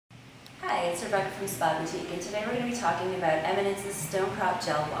Hi, it's Rebecca from Spa Boutique, and today we're going to be talking about Eminence+Stone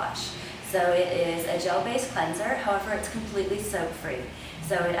Crop+Gel Wash. So it is a gel-based cleanser, however it's completely soap-free.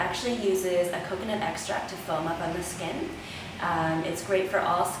 So it actually uses a coconut extract to foam up on the skin. It's great for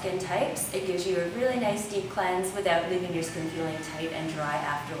all skin types. It gives you a really nice deep cleanse without leaving your skin feeling tight and dry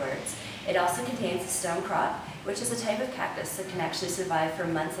afterwards. It also contains stone crop, which is a type of cactus that can actually survive for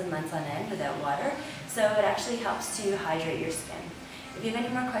months and months on end without water. So it actually helps to hydrate your skin. If you have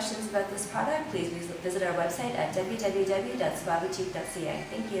any more questions about this product, please visit our website at www.spaboutique.ca.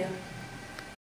 Thank you.